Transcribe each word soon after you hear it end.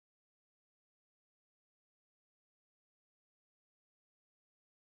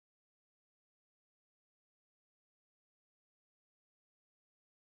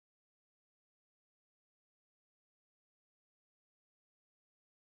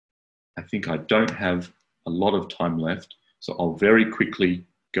I think I don't have a lot of time left, so I'll very quickly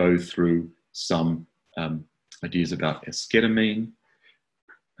go through some ideas about esketamine,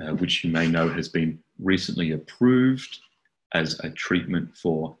 which you may know has been recently approved as a treatment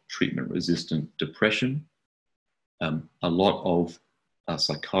for treatment-resistant depression. A lot of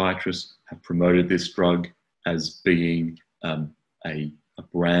psychiatrists have promoted this drug as being a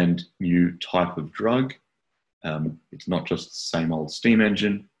brand new type of drug. It's not just the same old steam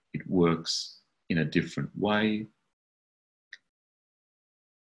engine, it works in a different way.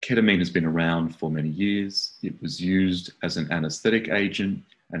 Ketamine has been around for many years. It was used as an anesthetic agent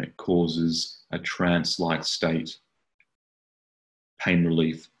and it causes a trance-like state, pain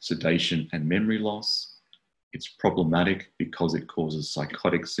relief, sedation, and memory loss. It's problematic because it causes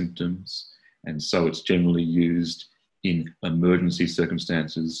psychotic symptoms, and so it's generally used in emergency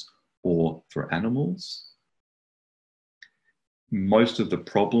circumstances or for animals. Most of the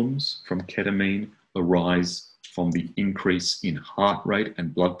problems from ketamine arise from the increase in heart rate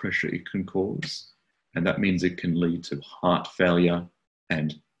and blood pressure it can cause, and that means it can lead to heart failure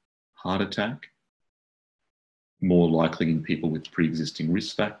and heart attack, more likely in people with pre-existing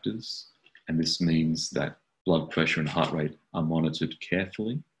risk factors, and this means that blood pressure and heart rate are monitored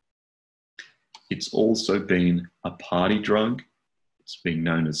carefully. It's also been a party drug. It's been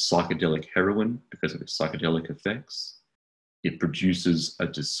known as psychedelic heroin because of its psychedelic effects. It produces a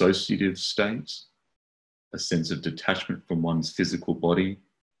dissociative state, a sense of detachment from one's physical body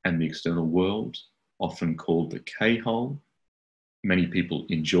and the external world, often called the K-hole. Many people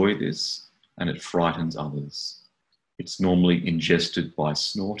enjoy this and it frightens others. It's normally ingested by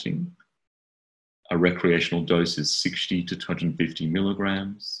snorting. A recreational dose is 60 to 250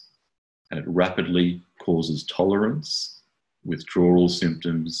 milligrams, and it rapidly causes tolerance, withdrawal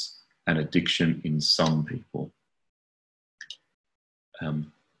symptoms, and addiction in some people.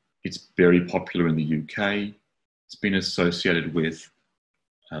 It's very popular in the UK. It's been associated with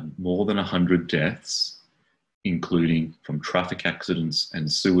more than 100 deaths, including from traffic accidents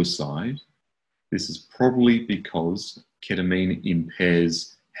and suicide. This is probably because ketamine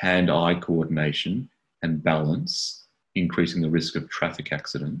impairs hand-eye coordination and balance, increasing the risk of traffic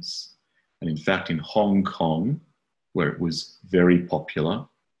accidents. And in fact, in Hong Kong, where it was very popular,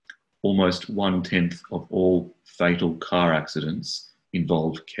 almost 1/10 of all fatal car accidents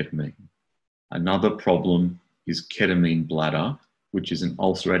involved ketamine. Another problem is ketamine bladder, which is an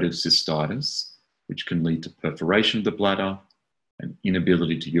ulcerative cystitis, which can lead to perforation of the bladder, an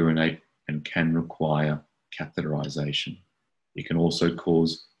inability to urinate, and can require catheterization. It can also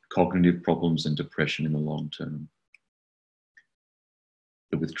cause cognitive problems and depression in the long term.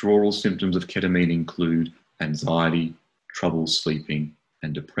 The withdrawal symptoms of ketamine include anxiety, trouble sleeping,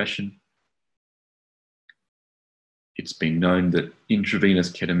 and depression. It's been known that intravenous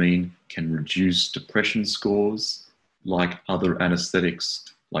ketamine can reduce depression scores like other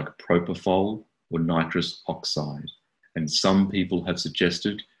anesthetics like propofol or nitrous oxide. And some people have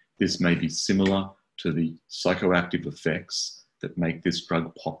suggested this may be similar to the psychoactive effects that make this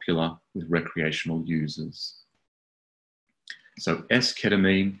drug popular with recreational users. So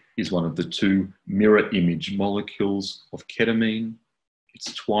esketamine is one of the two mirror image molecules of ketamine.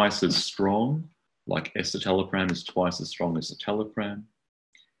 It's twice as strong, like escitalopram is twice as strong as citalopram.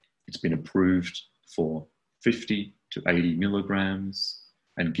 It's been approved for 50 to 80 milligrams,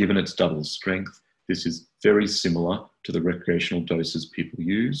 and given its double strength, this is very similar to the recreational doses people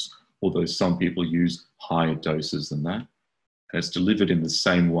use, although some people use higher doses than that. And it's delivered in the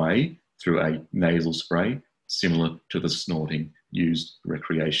same way through a nasal spray, similar to the snorting used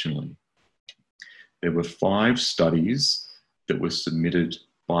recreationally. There were 5 studies that were submitted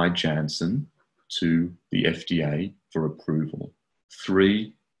by Janssen to the FDA for approval.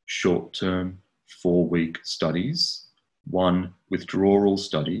 3 short-term 4-week studies, 1 withdrawal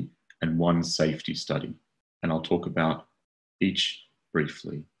study, and 1 safety study. And I'll talk about each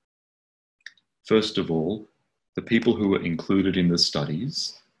briefly. First of all, the people who were included in the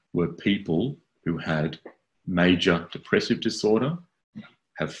studies were people who had major depressive disorder,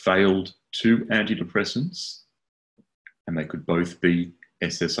 have failed 2 antidepressants, and they could both be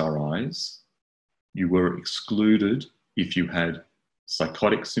SSRIs. You were excluded if you had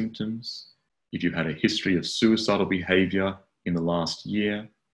psychotic symptoms, if you had a history of suicidal behavior in the last year,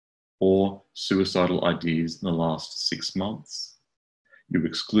 or suicidal ideas in the last 6 months. You were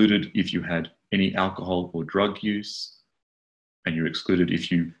excluded if you had any alcohol or drug use, and you're excluded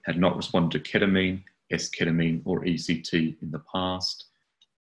if you had not responded to ketamine, esketamine, or ECT in the past,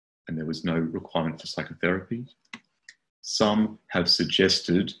 and there was no requirement for psychotherapy. Some have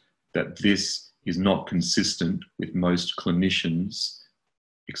suggested that this is not consistent with most clinicians'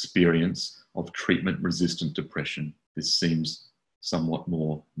 experience of treatment-resistant depression. This seems somewhat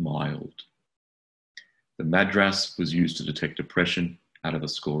more mild. The MADRS was used to detect depression out of a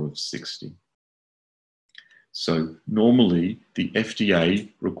score of 60. So normally the FDA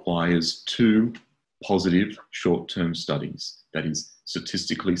requires 2 positive short-term studies, that is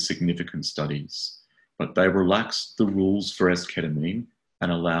statistically significant studies, but they relaxed the rules for esketamine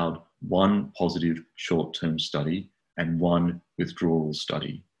and allowed 1 positive short-term study and 1 withdrawal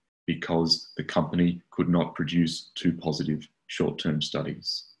study because the company could not produce 2 positive short-term studies.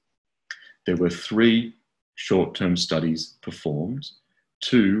 There were 3 short-term studies performed.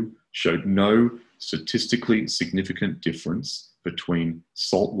 2 showed no statistically significant difference between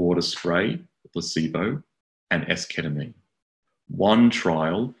saltwater spray, placebo, and esketamine. 1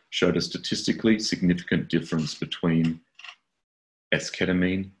 trial showed a statistically significant difference between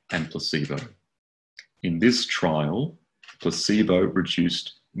esketamine and placebo. In this trial, placebo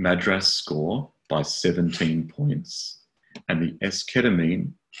reduced MADRS score by 17 points, and the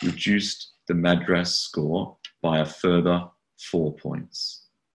esketamine reduced the MADRS score by a further 4 points.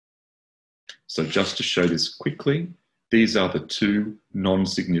 So just to show this quickly, these are the 2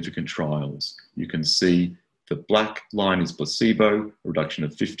 non-significant trials. You can see the black line is placebo, a reduction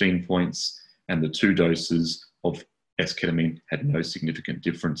of 15 points, and the 2 doses of esketamine had no significant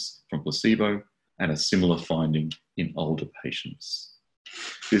difference from placebo, and a similar finding in older patients.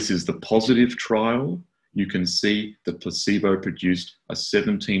 This is the positive trial. You can see the placebo produced a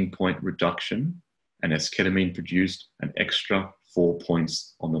 17-point reduction, and esketamine produced an extra 4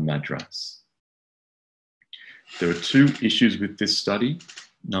 points on the MADRS. There are 2 issues with this study.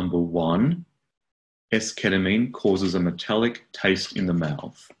 Number 1, esketamine causes a metallic taste in the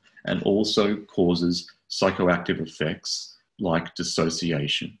mouth and also causes psychoactive effects like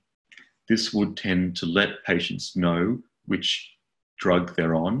dissociation. This would tend to let patients know which drug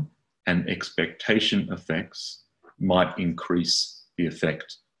they're on, and expectation effects might increase the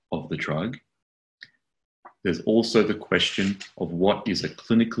effect of the drug. There's also the question of what is a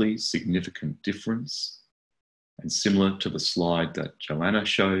clinically significant difference. And similar to the slide that Joanna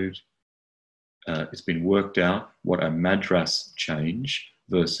showed, it's been worked out what a MADRS change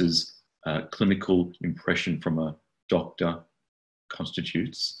versus clinical impression from a doctor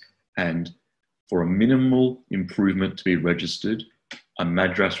constitutes. And for a minimal improvement to be registered, a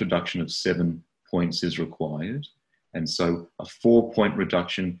MADRS reduction of 7 points is required. And so a 4-point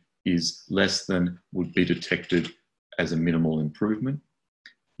reduction is less than would be detected as a minimal improvement.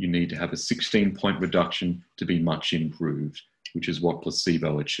 You need to have a 16-point reduction to be much improved, which is what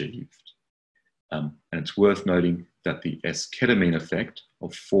placebo achieved. And it's worth noting that the esketamine effect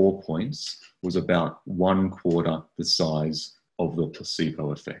of 4 points was about 1/4 the size of the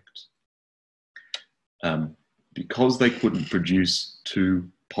placebo effect. Because they couldn't produce 2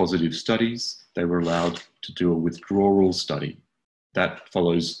 positive studies, they were allowed to do a withdrawal study. That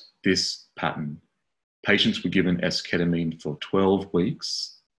follows this pattern. Patients were given esketamine for 12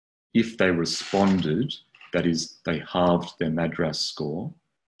 weeks. If they responded, that is, they halved their MADRS score,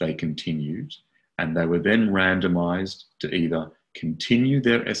 they continued, and they were then randomized to either continue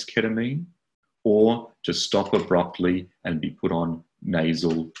their esketamine or to stop abruptly and be put on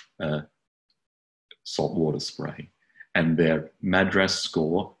nasal saltwater spray. And their MADRS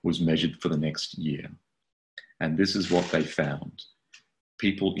score was measured for the next year. And this is what they found.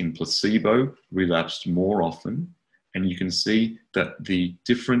 People in placebo relapsed more often, and you can see that the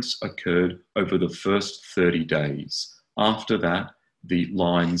difference occurred over the first 30 days. After that, the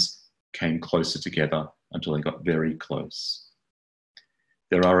lines came closer together until they got very close.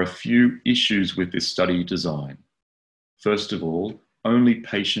 There are a few issues with this study design. First of all, only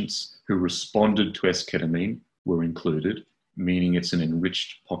patients who responded to esketamine were included, meaning it's an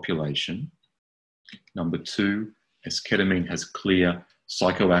enriched population. Number 2, esketamine has clear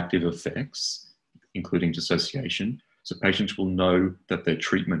psychoactive effects, including dissociation. So patients will know that their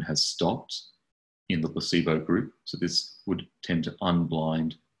treatment has stopped in the placebo group. So this would tend to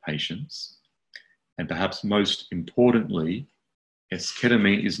unblind patients. And perhaps most importantly,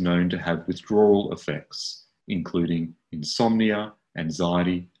 esketamine is known to have withdrawal effects, including insomnia,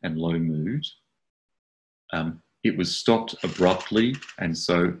 anxiety, and low mood. It was stopped abruptly, and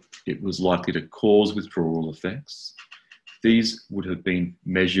so it was likely to cause withdrawal effects. These would have been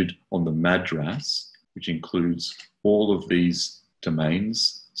measured on the MADRS, which includes all of these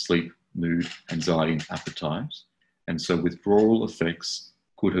domains: sleep, mood, anxiety, and appetite. And so withdrawal effects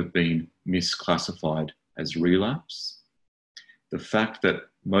could have been misclassified as relapse. The fact that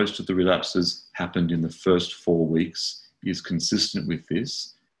most of the relapses happened in the first 4 weeks is consistent with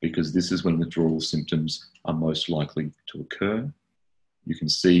this, because this is when withdrawal symptoms are most likely to occur. you can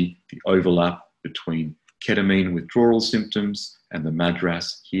see the overlap between ketamine withdrawal symptoms and the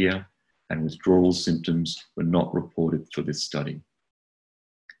MADRS here, and withdrawal symptoms were not reported for this study.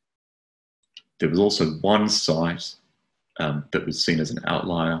 There was also one site that was seen as an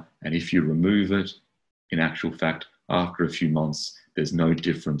outlier, and if you remove it, in actual fact, after a few months, there's no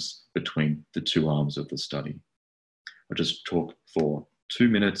difference between the two arms of the study. I'll just talk for 2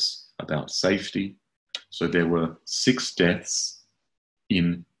 minutes about safety. So there were 6 deaths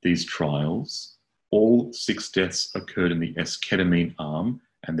in these trials. All 6 deaths occurred in the esketamine arm,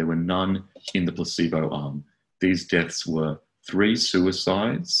 and there were none in the placebo arm. These deaths were 3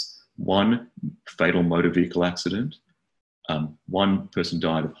 suicides, 1 fatal motor vehicle accident, 1 person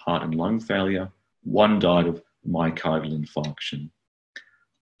died of heart and lung failure, 1 died of myocardial infarction.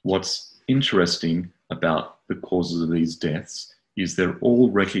 What's interesting about the causes of these deaths is they're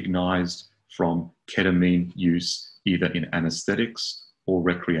all recognized from ketamine use either in anesthetics or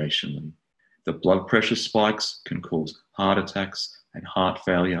recreationally. The blood pressure spikes can cause heart attacks and heart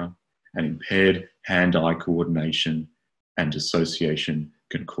failure, and impaired hand-eye coordination and dissociation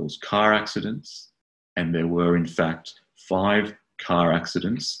can cause car accidents. And there were, in fact, 5 car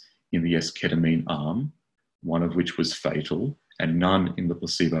accidents in the esketamine arm, one of which was fatal, and none in the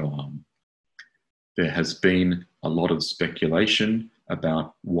placebo arm. There has been a lot of speculation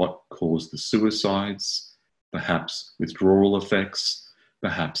about what caused the suicides, perhaps withdrawal effects,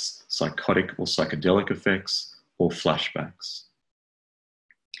 perhaps psychotic or psychedelic effects, or flashbacks.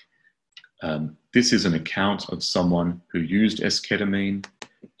 This is an account of someone who used esketamine.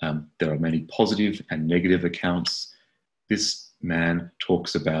 There are many positive and negative accounts. This man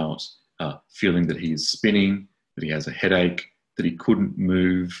talks about feeling that he is spinning, that he has a headache, that he couldn't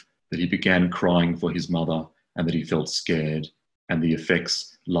move, that he began crying for his mother, and that he felt scared, and the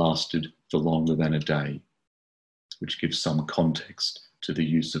effects lasted for longer than a day, which gives some context to the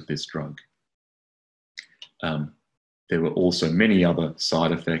use of this drug. There were also many other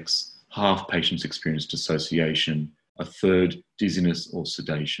side effects. Half patients experienced dissociation, a third dizziness or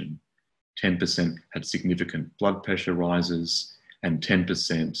sedation. 10% had significant blood pressure rises, and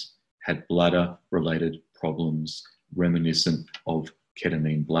 10% had bladder-related problems reminiscent of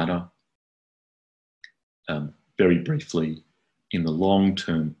ketamine bladder. Very briefly, in the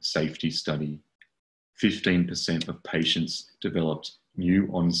long-term safety study, 15% of patients developed new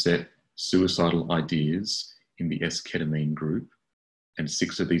onset suicidal ideas in the esketamine group, and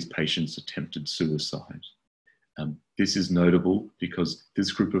 6 of these patients attempted suicide. This is notable because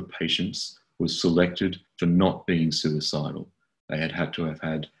this group of patients was selected for not being suicidal. They had to have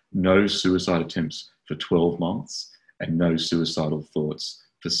had no suicide attempts for 12 months and no suicidal thoughts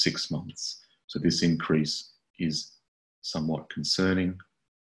for 6 months. So this increase is somewhat concerning.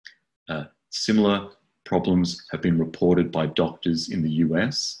 Similar problems have been reported by doctors in the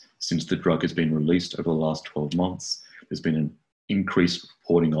US since the drug has been released over the last 12 months. There's been an increased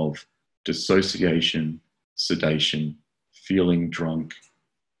reporting of dissociation, sedation, feeling drunk,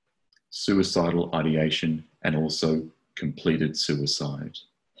 suicidal ideation, and also completed suicide.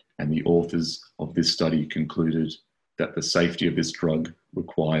 And the authors of this study concluded that the safety of this drug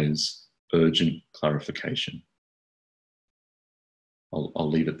requires urgent clarification.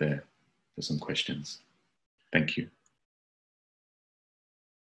 I'll leave it there for some questions. Thank you.